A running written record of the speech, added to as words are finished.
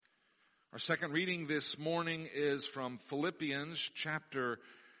Our second reading this morning is from Philippians chapter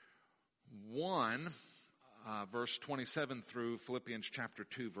 1, verse 27 through Philippians chapter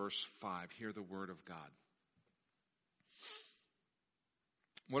 2, verse 5. Hear the word of God.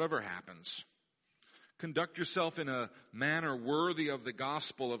 Whatever happens, conduct yourself in a manner worthy of the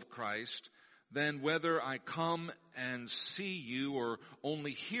gospel of Christ. Then whether I come and see you or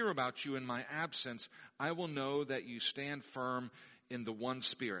only hear about you in my absence, I will know that you stand firm in the one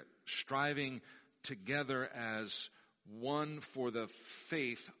Spirit, striving together as one for the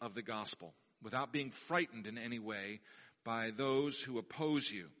faith of the gospel, without being frightened in any way by those who oppose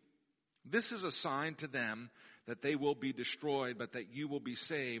you. This is a sign to them that they will be destroyed, but that you will be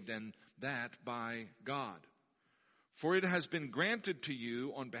saved, and that by God. For it has been granted to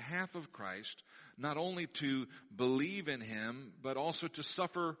you on behalf of Christ, not only to believe in him, but also to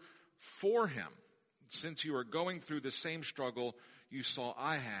suffer for him, since you are going through the same struggle you saw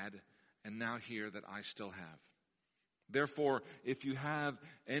I had, and now hear that I still have. Therefore, if you have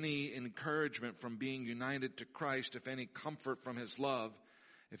any encouragement from being united to Christ, if any comfort from his love,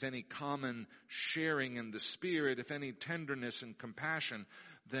 if any common sharing in the Spirit, if any tenderness and compassion,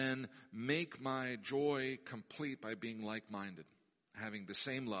 then make my joy complete by being like-minded, having the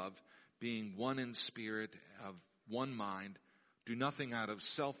same love, being one in spirit, of one mind. Do nothing out of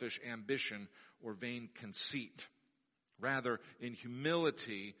selfish ambition or vain conceit. Rather, in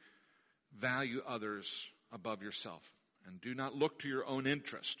humility, value others above yourself. And do not look to your own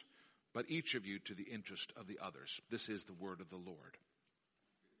interest, but each of you to the interest of the others. This is the word of the Lord.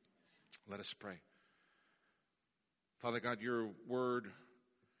 Let us pray. Father God, your word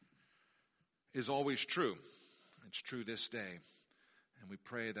is always true. It's true this day. And we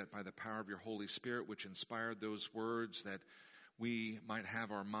pray that by the power of your Holy Spirit, which inspired those words, that we might have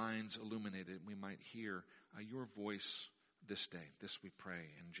our minds illuminated. We might hear your voice this day. This we pray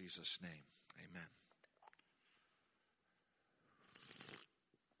in Jesus' name. Amen.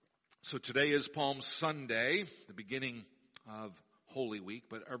 So today is Palm Sunday, the beginning of Holy Week,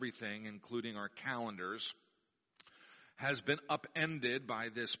 but everything, including our calendars, has been upended by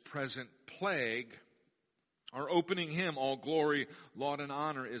this present plague. Our opening hymn, All Glory, Laud and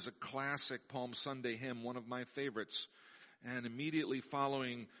Honor, is a classic Palm Sunday hymn, one of my favorites. And immediately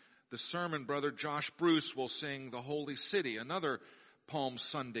following the sermon, Brother Josh Bruce will sing The Holy City, another Palm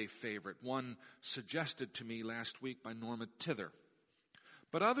Sunday favorite, one suggested to me last week by Norma Tither.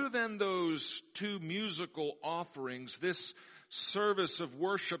 But other than those two musical offerings, this service of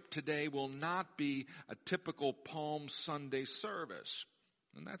worship today will not be a typical Palm Sunday service.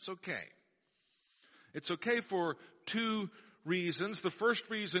 And that's okay. It's okay for two reasons. The first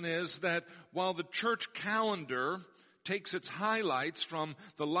reason is that while the church calendar takes its highlights from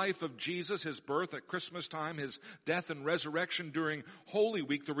the life of Jesus, his birth at Christmas time, his death and resurrection during Holy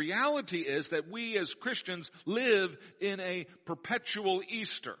Week, the reality is that we as Christians live in a perpetual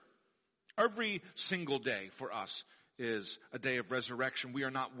Easter. Every single day for us is a day of resurrection. We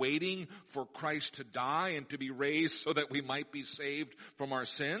are not waiting for Christ to die and to be raised so that we might be saved from our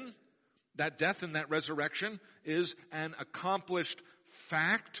sin. That death and that resurrection is an accomplished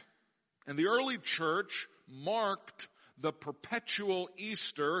fact. And the early church marked the perpetual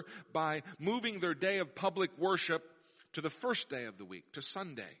Easter by moving their day of public worship to the first day of the week, to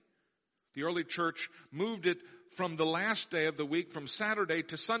Sunday. The early church moved it from the last day of the week, from Saturday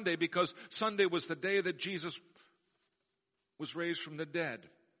to Sunday, because Sunday was the day that Jesus was raised from the dead.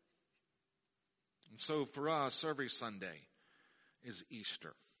 And so for us, every Sunday is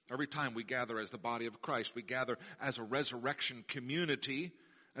Easter. Every time we gather as the body of Christ, we gather as a resurrection community,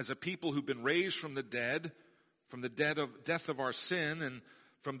 as a people who've been raised from the dead death of our sin and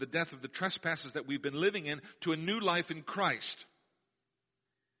from the death of the trespasses that we've been living in, to a new life in Christ.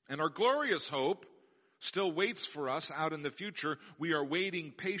 And our glorious hope still waits for us out in the future. We are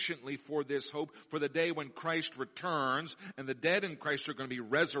waiting patiently for this hope, for the day when Christ returns and the dead in Christ are going to be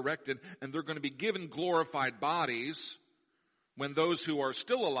resurrected and they're going to be given glorified bodies, when those who are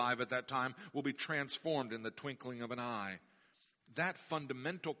still alive at that time will be transformed in the twinkling of an eye. That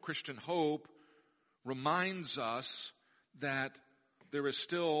fundamental Christian hope reminds us that there is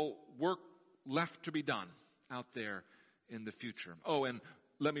still work left to be done out there in the future. Oh, and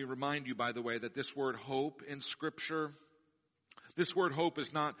let me remind you, by the way, that this word hope in Scripture, this word hope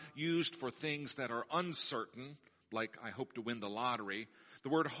is not used for things that are uncertain, like I hope to win the lottery. The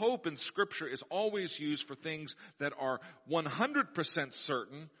word hope in Scripture is always used for things that are 100%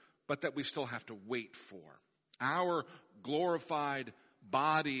 certain, but that we still have to wait for. Our glorified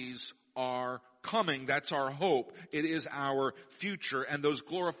bodies are coming. That's our hope. It is our future, and those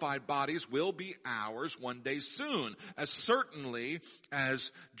glorified bodies will be ours one day soon. As certainly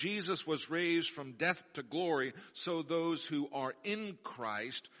as Jesus was raised from death to glory, so those who are in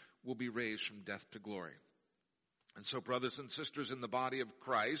Christ will be raised from death to glory. And so, brothers and sisters in the body of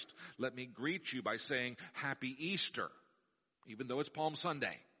Christ, let me greet you by saying Happy Easter, even though it's Palm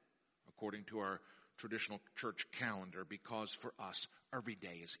Sunday, according to our traditional church calendar, because for us, every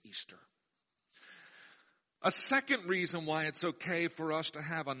day is Easter. A second reason why it's okay for us to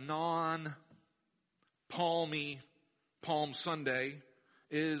have a non-palmy Palm Sunday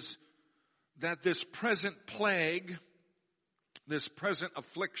is that this present plague, this present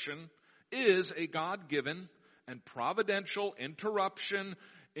affliction, is a God-given and providential interruption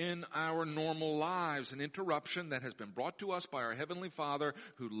in our normal lives, an interruption that has been brought to us by our Heavenly Father,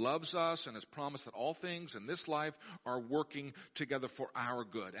 who loves us and has promised that all things in this life are working together for our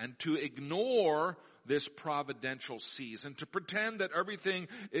good. And to ignore this providential season, to pretend that everything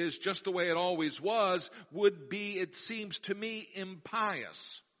is just the way it always was, would be, it seems to me,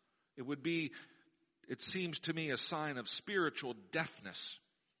 impious. It would be, it seems to me, a sign of spiritual deafness.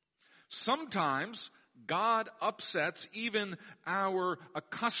 Sometimes God upsets even our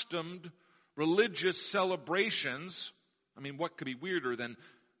accustomed religious celebrations. I mean, what could be weirder than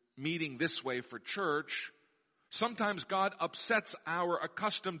meeting this way for church? Sometimes God upsets our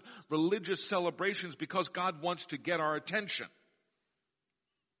accustomed religious celebrations because God wants to get our attention.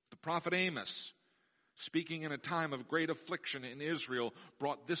 The prophet Amos, speaking in a time of great affliction in Israel,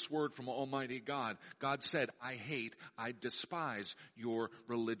 brought this word from Almighty God. God said, I despise your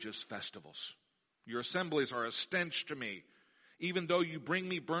religious festivals. Your assemblies are a stench to me. Even though you bring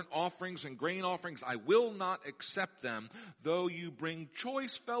me burnt offerings and grain offerings, I will not accept them. Though you bring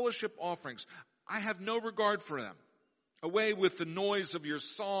choice fellowship offerings, I have no regard for them. Away with the noise of your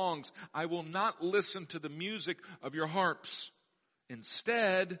songs. I will not listen to the music of your harps.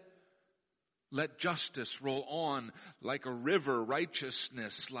 Instead, let justice roll on like a river,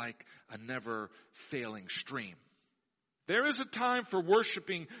 righteousness like a never-failing stream. There is a time for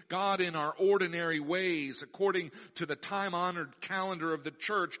worshiping God in our ordinary ways, according to the time-honored calendar of the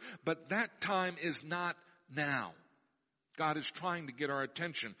church, but that time is not now. God is trying to get our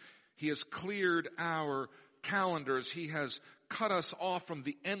attention. He has cleared our calendars. He has cut us off from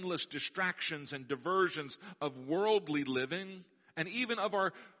the endless distractions and diversions of worldly living and even of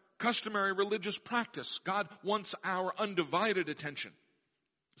our customary religious practice. God wants our undivided attention.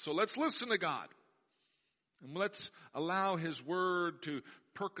 So let's listen to God. And let's allow His Word to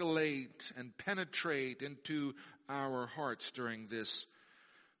percolate and penetrate into our hearts during this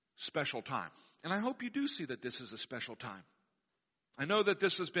special time. And I hope you do see that this is a special time. I know that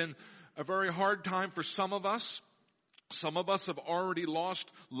this has been a very hard time for some of us. Some of us have already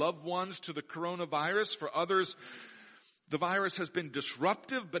lost loved ones to the coronavirus. For others, the virus has been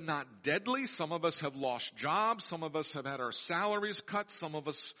disruptive but not deadly. Some of us have lost jobs. Some of us have had our salaries cut. Some of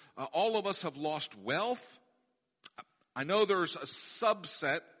us, all of us have lost wealth. I know there's a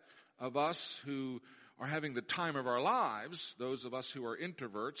subset of us who are having the time of our lives, those of us who are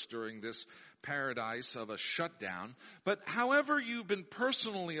introverts during this paradise of a shutdown. But however you've been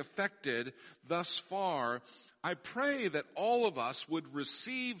personally affected thus far, I pray that all of us would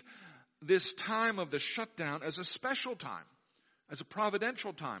receive this time of the shutdown as a special time, as a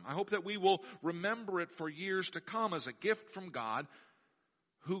providential time. I hope that we will remember it for years to come as a gift from God,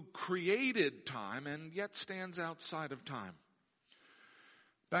 who created time and yet stands outside of time.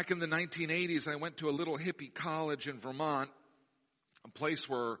 Back in the 1980s, I went to a little hippie college in Vermont, a place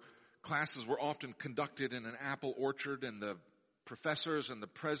where classes were often conducted in an apple orchard, and the professors and the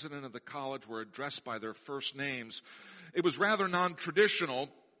president of the college were addressed by their first names. It was rather non-traditional,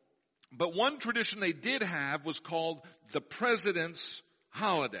 but one tradition they did have was called the President's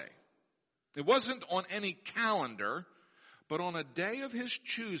Holiday. It wasn't on any calendar, but on a day of his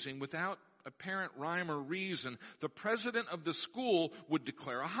choosing, without apparent rhyme or reason, the president of the school would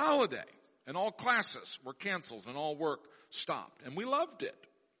declare a holiday. And all classes were canceled and all work stopped. And we loved it.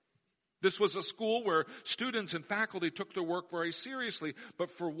 This was a school where students and faculty took their work very seriously.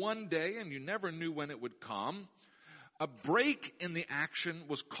 But for one day, and you never knew when it would come, a break in the action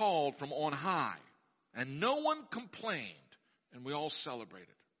was called from on high. And no one complained. And we all celebrated.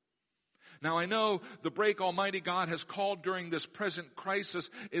 Now I know the break Almighty God has called during this present crisis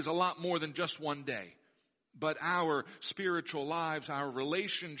is a lot more than just one day. But our spiritual lives, our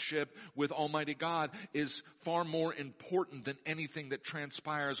relationship with Almighty God is far more important than anything that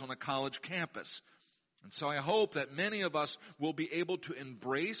transpires on a college campus. And so I hope that many of us will be able to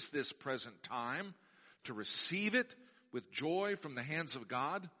embrace this present time, to receive it with joy from the hands of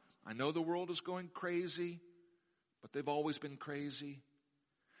God, I know the world is going crazy, but they've always been crazy.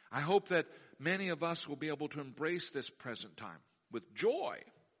 I hope that many of us will be able to embrace this present time with joy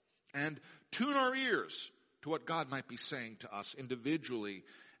and tune our ears to what God might be saying to us individually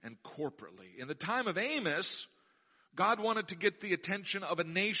and corporately. In the time of Amos, God wanted to get the attention of a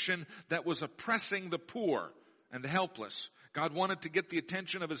nation that was oppressing the poor and the helpless. God wanted to get the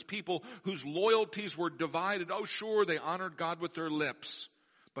attention of his people whose loyalties were divided. Oh, sure, they honored God with their lips,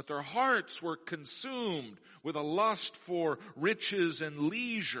 but their hearts were consumed with a lust for riches and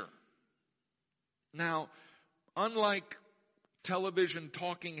leisure. Now, unlike television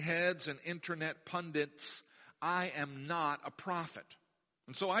talking heads and internet pundits, I am not a prophet.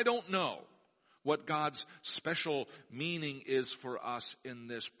 And so I don't know what God's special meaning is for us in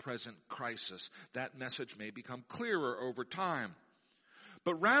this present crisis. That message may become clearer over time.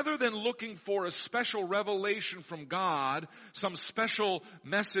 But rather than looking for a special revelation from God, some special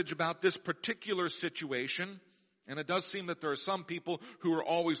message about this particular situation, and it does seem that there are some people who are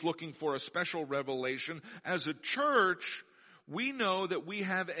always looking for a special revelation, as a church, we know that we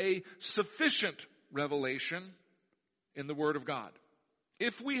have a sufficient revelation in the Word of God.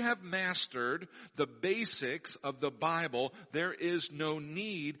 If we have mastered the basics of the Bible, there is no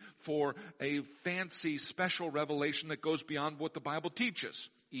need for a fancy special revelation that goes beyond what the Bible teaches,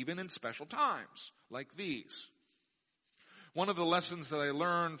 even in special times like these. One of the lessons that I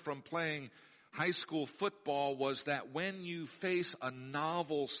learned from playing high school football was that when you face a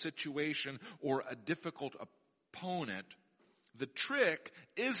novel situation or a difficult opponent, the trick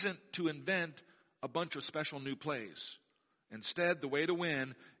isn't to invent a bunch of special new plays. Instead, the way to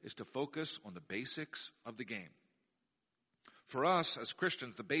win is to focus on the basics of the game. For us as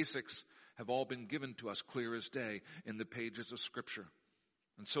Christians, the basics have all been given to us clear as day in the pages of Scripture.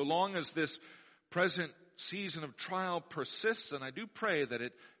 And so long as this present season of trial persists, and I do pray that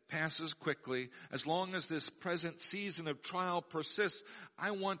it passes quickly, as long as this present season of trial persists,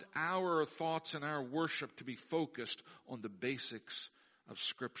 I want our thoughts and our worship to be focused on the basics of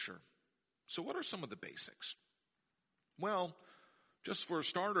Scripture. So what are some of the basics? Well, just for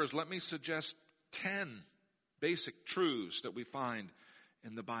starters, let me suggest 10 basic truths that we find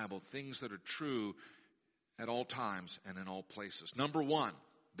in the Bible, things that are true at all times and in all places. Number one,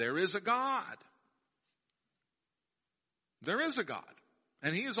 there is a God. There is a God.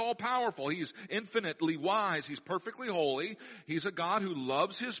 And He is all powerful. He's infinitely wise. He's perfectly holy. He's a God who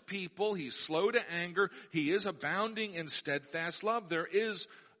loves His people. He's slow to anger. He is abounding in steadfast love. There is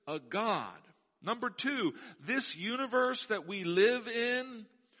a God. Number two, this universe that we live in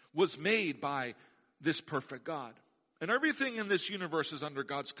was made by this perfect God. And everything in this universe is under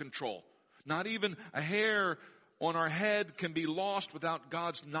God's control. Not even a hair on our head can be lost without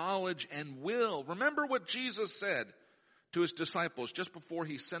God's knowledge and will. Remember what Jesus said to His disciples just before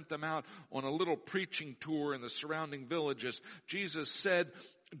He sent them out on a little preaching tour in the surrounding villages. Jesus said,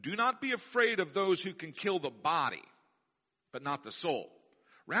 "Do not be afraid of those who can kill the body, but not the soul.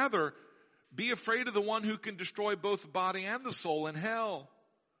 Rather, be afraid of the one who can destroy both the body and the soul in hell.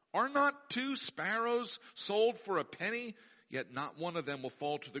 Are not 2 sparrows sold for a penny? Yet not one of them will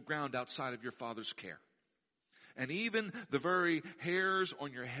fall to the ground outside of your Father's care. And even the very hairs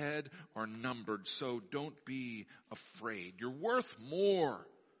on your head are numbered, so don't be afraid. You're worth more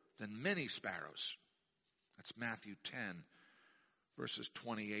than many sparrows." That's Matthew 10, verses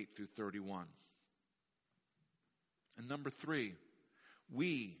 28 through 31. And number 3,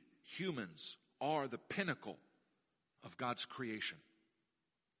 we humans are the pinnacle of God's creation.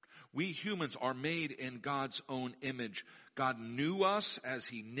 We humans are made in God's own image. God knew us as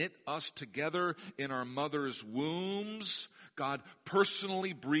He knit us together in our mother's wombs. God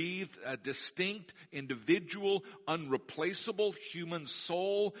personally breathed a distinct, individual, unreplaceable human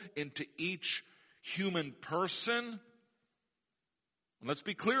soul into each human person. And let's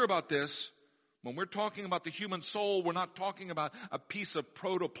be clear about this. When we're talking about the human soul, we're not talking about a piece of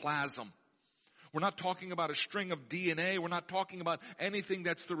protoplasm. We're not talking about a string of DNA. We're not talking about anything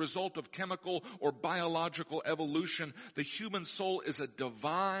that's the result of chemical or biological evolution. The human soul is a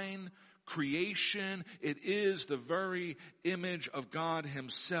divine creation. It is the very image of God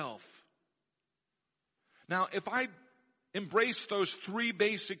Himself. Now, if I embrace those 3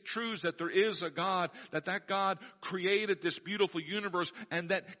 basic truths, that there is a God, that God created this beautiful universe, and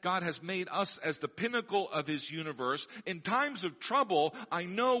that God has made us as the pinnacle of His universe, in times of trouble, I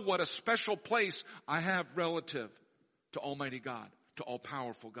know what a special place I have relative to Almighty God, to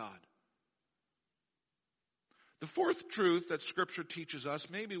all-powerful God. The 4th truth that Scripture teaches us,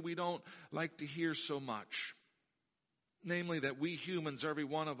 maybe we don't like to hear so much. Namely, that we humans, every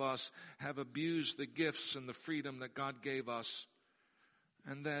one of us, have abused the gifts and the freedom that God gave us.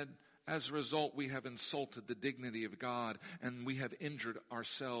 and that as a result we have insulted the dignity of God and we have injured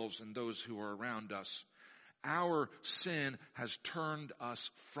ourselves and those who are around us. Our sin has turned us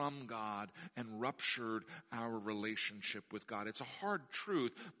from God and ruptured our relationship with God. It's a hard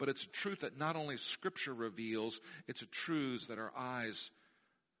truth, but it's a truth that not only Scripture reveals, it's a truth that our eyes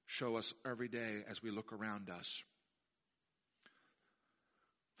show us every day as we look around us.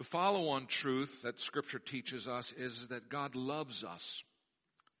 The follow-on truth that Scripture teaches us is that God loves us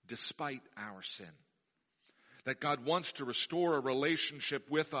despite our sin. That God wants to restore a relationship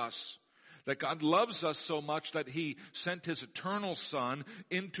with us. That God loves us so much that He sent His eternal Son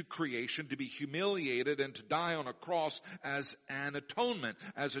into creation to be humiliated and to die on a cross as an atonement,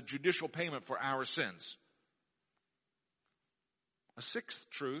 as a judicial payment for our sins. A sixth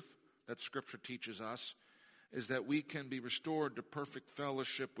truth that Scripture teaches us is that we can be restored to perfect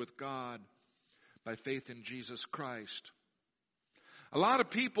fellowship with God by faith in Jesus Christ. A lot of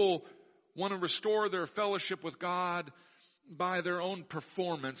people want to restore their fellowship with God by their own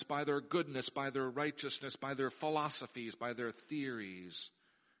performance, by their goodness, by their righteousness, by their philosophies, by their theories.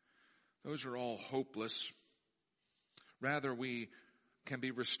 Those are all hopeless. Rather, we can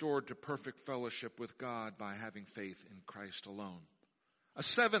be restored to perfect fellowship with God by having faith in Christ alone. A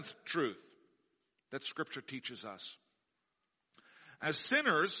seventh truth that Scripture teaches us. As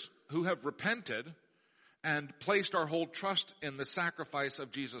sinners who have repented and placed our whole trust in the sacrifice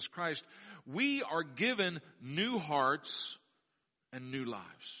of Jesus Christ, we are given new hearts and new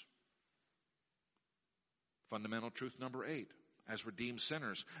lives. Fundamental truth number 8. As redeemed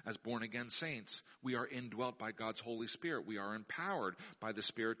sinners, as born-again saints, we are indwelt by God's Holy Spirit. We are empowered by the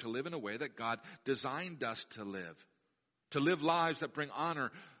Spirit to live in a way that God designed us to live lives that bring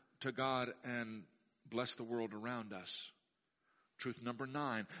honor to God and bless the world around us. Truth number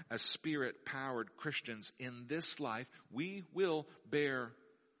 9, as Spirit-powered Christians in this life, we will bear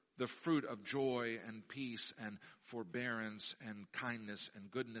the fruit of joy and peace and forbearance and kindness and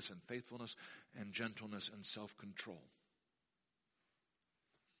goodness and faithfulness and gentleness and self-control.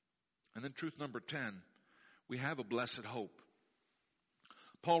 And then truth number 10, we have a blessed hope.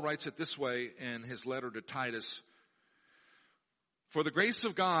 Paul writes it this way in his letter to Titus. For the grace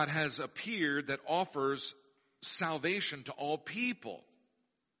of God has appeared that offers salvation to all people.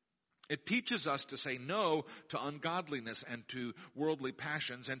 It teaches us to say no to ungodliness and to worldly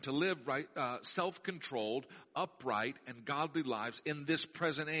passions and to live right, self-controlled, upright, and godly lives in this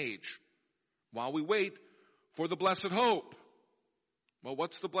present age while we wait for the blessed hope. Well,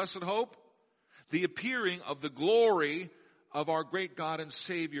 what's the blessed hope? The appearing of the glory of our great God and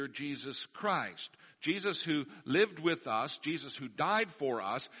Savior, Jesus Christ. Jesus who lived with us, Jesus who died for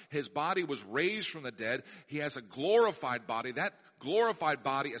us, His body was raised from the dead. He has a glorified body. That glorified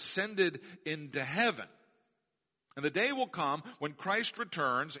body ascended into heaven. And the day will come when Christ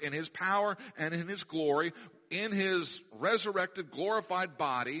returns in His power and in His glory, in His resurrected, glorified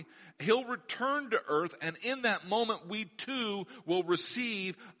body. He'll return to earth, and in that moment we too will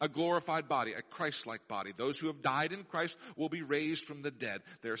receive a glorified body, a Christ-like body. Those who have died in Christ will be raised from the dead.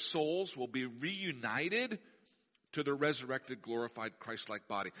 Their souls will be reunited to the resurrected, glorified, Christ-like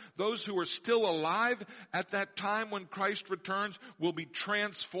body. Those who are still alive at that time when Christ returns will be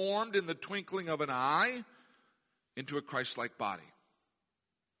transformed in the twinkling of an eye into a Christ-like body.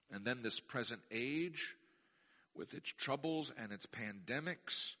 And then this present age, with its troubles and its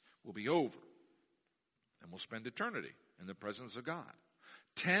pandemics, will be over. And we'll spend eternity in the presence of God.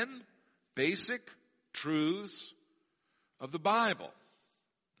 10 basic truths of the Bible.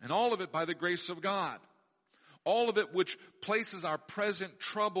 And all of it by the grace of God. All of it which places our present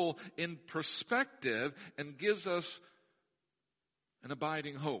trouble in perspective and gives us an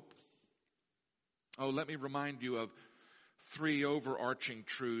abiding hope. Oh, let me remind you of 3 overarching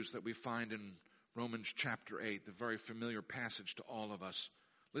truths that we find in Romans chapter 8, the very familiar passage to all of us.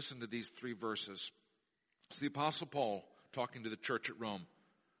 Listen to these 3 verses. It's the Apostle Paul talking to the church at Rome.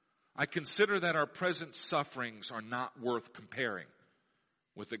 I consider that our present sufferings are not worth comparing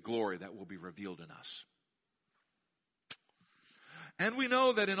with the glory that will be revealed in us. And we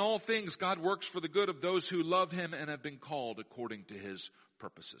know that in all things God works for the good of those who love Him and have been called according to His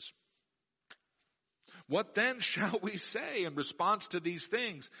purposes. What then shall we say in response to these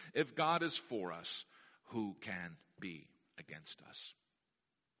things? If God is for us, who can be against us?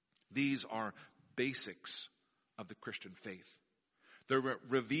 These are basics of the Christian faith. They're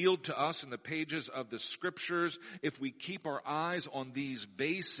revealed to us in the pages of the Scriptures. If we keep our eyes on these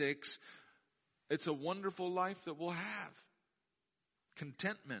basics, it's a wonderful life that we'll have.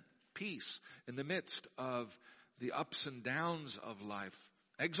 Contentment, peace in the midst of the ups and downs of life.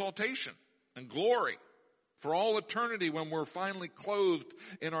 Exaltation and glory. for all eternity when we're finally clothed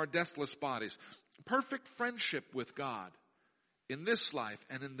in our deathless bodies. Perfect friendship with God in this life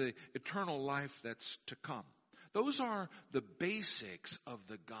and in the eternal life that's to come. Those are the basics of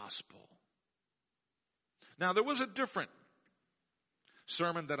the gospel. Now, there was a different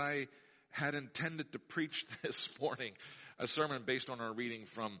sermon that I had intended to preach this morning, a sermon based on our reading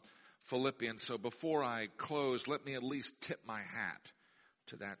from Philippians. So before I close, let me at least tip my hat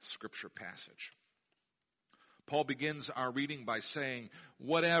to that scripture passage. Paul begins our reading by saying,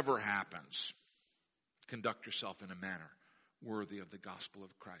 whatever happens, conduct yourself in a manner worthy of the gospel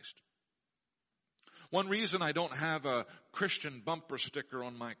of Christ. One reason I don't have a Christian bumper sticker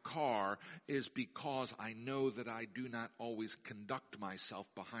on my car is because I know that I do not always conduct myself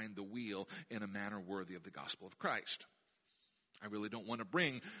behind the wheel in a manner worthy of the gospel of Christ. I really don't want to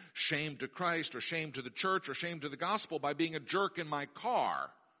bring shame to Christ or shame to the church or shame to the gospel by being a jerk in my car.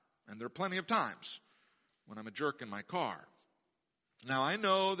 And there are plenty of times when I'm a jerk in my car. Now, I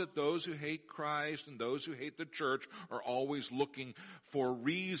know that those who hate Christ and those who hate the church are always looking for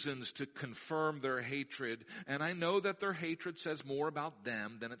reasons to confirm their hatred. And I know that their hatred says more about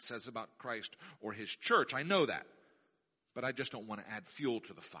them than it says about Christ or his church. I know that. But I just don't want to add fuel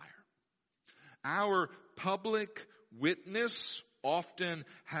to the fire. Our public witness often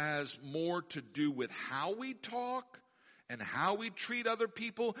has more to do with how we talk and how we treat other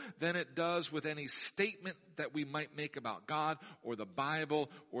people than it does with any statement that we might make about God or the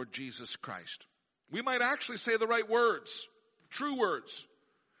Bible or Jesus Christ. We might actually say the right words, true words.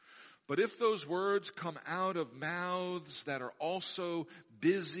 But if those words come out of mouths that are also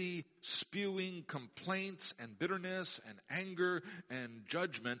busy spewing complaints and bitterness and anger and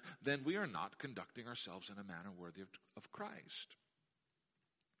judgment, then we are not conducting ourselves in a manner worthy of Christ.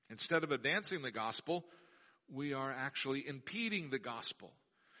 Instead of advancing the gospel, we are actually impeding the gospel.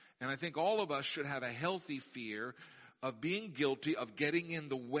 And I think all of us should have a healthy fear of being guilty of getting in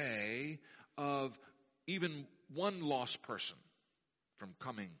the way of even one lost person from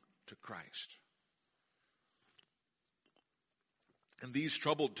coming to Christ. In these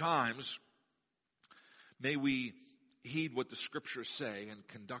troubled times, may we heed what the scriptures say and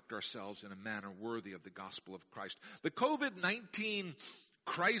conduct ourselves in a manner worthy of the gospel of Christ. The COVID-19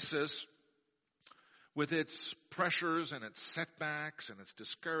 crisis, with its pressures and its setbacks and its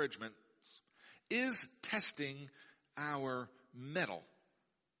discouragements, is testing our mettle.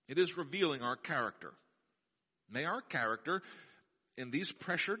 It is revealing our character. May our character in these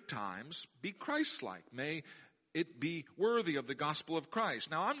pressured times be Christ-like. May it be worthy of the gospel of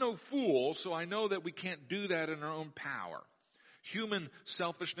Christ. Now, I'm no fool, so I know that we can't do that in our own power. Human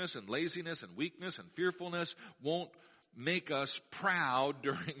selfishness and laziness and weakness and fearfulness won't make us proud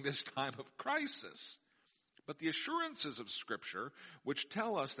during this time of crisis. But the assurances of Scripture, which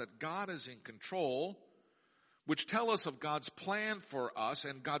tell us that God is in control, which tell us of God's plan for us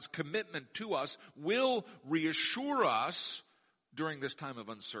and God's commitment to us, will reassure us during this time of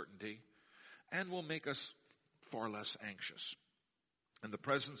uncertainty and will make us far less anxious. And the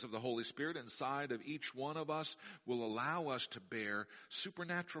presence of the Holy Spirit inside of each one of us will allow us to bear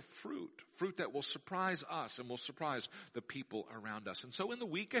supernatural fruit that will surprise us and will surprise the people around us. And so in the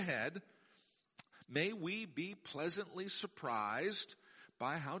week ahead, may we be pleasantly surprised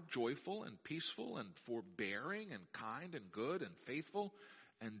by how joyful and peaceful and forbearing and kind and good and faithful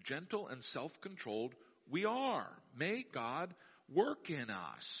and gentle and self-controlled we are. May God work in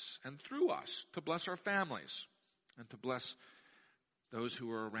us and through us to bless our families and to bless those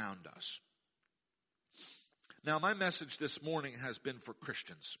who are around us. Now, my message this morning has been for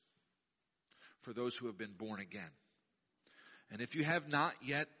Christians, for those who have been born again. And if you have not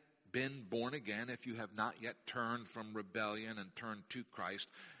yet been born again, if you have not yet turned from rebellion and turned to Christ,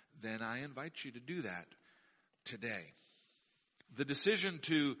 then I invite you to do that today. The decision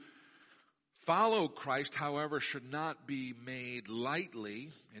to follow Christ, however, should not be made lightly.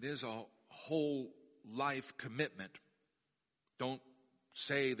 It is a whole life commitment. Don't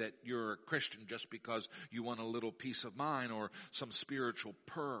say that you're a Christian just because you want a little peace of mind or some spiritual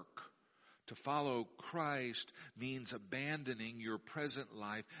perk. To follow Christ means abandoning your present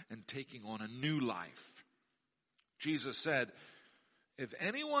life and taking on a new life. Jesus said, if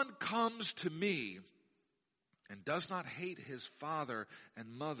anyone comes to me and does not hate his father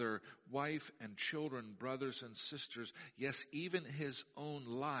and mother, wife and children, brothers and sisters, yes, even his own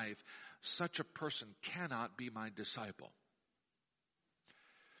life, such a person cannot be my disciple.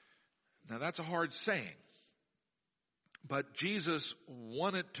 Now that's a hard saying, but Jesus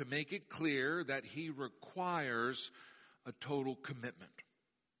wanted to make it clear that he requires a total commitment.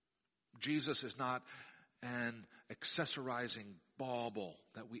 Jesus is not an accessorizing bauble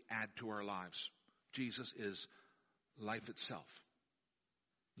that we add to our lives. Jesus is life itself.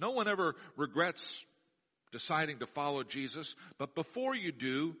 No one ever regrets deciding to follow Jesus, but before you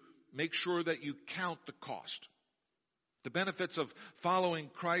do, make sure that you count the cost. The benefits of following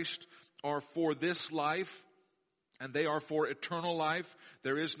Christ are for this life, and they are for eternal life.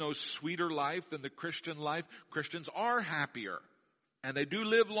 There is no sweeter life than the Christian life. Christians are happier, and they do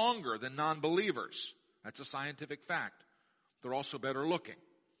live longer than non-believers. That's a scientific fact. They're also better looking.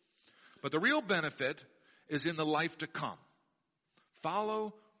 But the real benefit is in the life to come.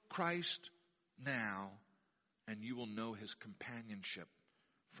 Follow Christ now, and you will know his companionship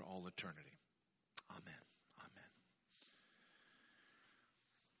for all eternity. Amen. Amen.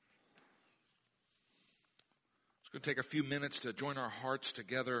 It's going to take a few minutes to join our hearts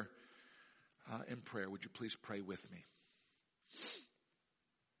together in prayer. Would you please pray with me?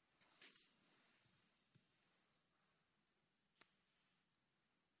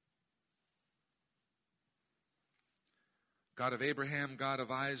 God of Abraham, God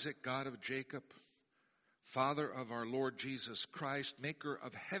of Isaac, God of Jacob, Father of our Lord Jesus Christ, maker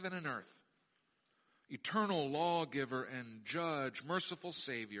of heaven and earth, eternal lawgiver and judge, merciful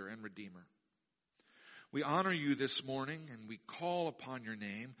Savior and Redeemer. We honor you this morning and we call upon your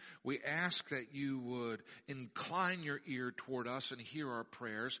name. We ask that you would incline your ear toward us and hear our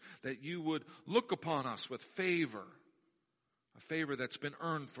prayers, that you would look upon us with favor, a favor that's been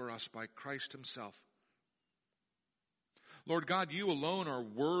earned for us by Christ himself. Lord God, you alone are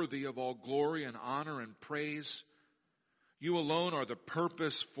worthy of all glory and honor and praise. You alone are the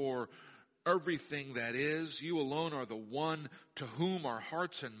purpose for everything that is. You alone are the one to whom our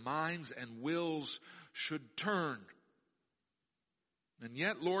hearts and minds and wills should turn. And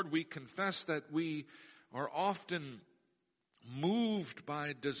yet, Lord, we confess that we are often moved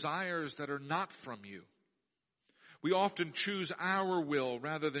by desires that are not from you. We often choose our will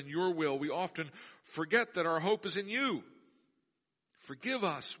rather than your will. We often forget that our hope is in you. Forgive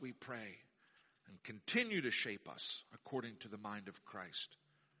us, we pray, and continue to shape us according to the mind of Christ.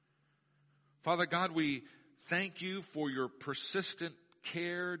 Father God, we thank you for your persistent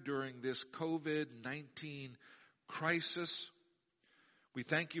care during this COVID-19 crisis. We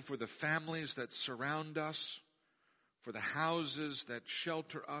thank you for the families that surround us, for the houses that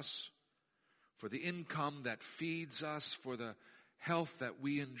shelter us, for the income that feeds us, for the health that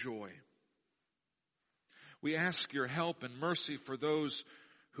we enjoy. We ask your help and mercy for those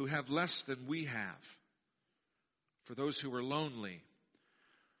who have less than we have, for those who are lonely,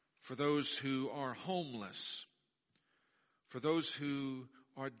 for those who are homeless, for those who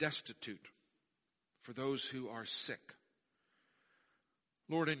are destitute, for those who are sick.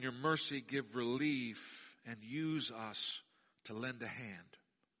 Lord, in your mercy, give relief and use us to lend a hand.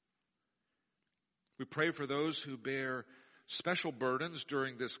 We pray for those who bear special burdens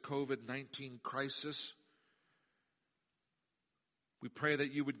during this COVID-19 crisis. We pray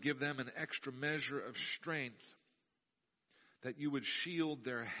that you would give them an extra measure of strength, that you would shield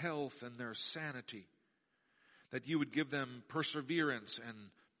their health and their sanity, that you would give them perseverance and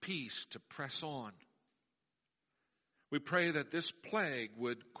peace to press on. We pray that this plague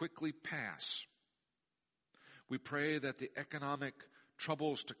would quickly pass. We pray that the economic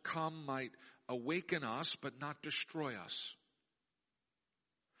troubles to come might awaken us but not destroy us.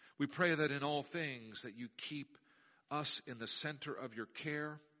 We pray that in all things that you keep us in the center of your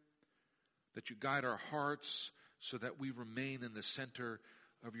care, that you guide our hearts so that we remain in the center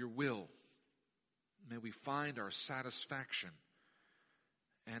of your will. May we find our satisfaction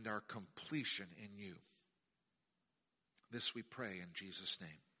and our completion in you. This we pray in Jesus' name.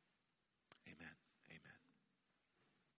 Amen.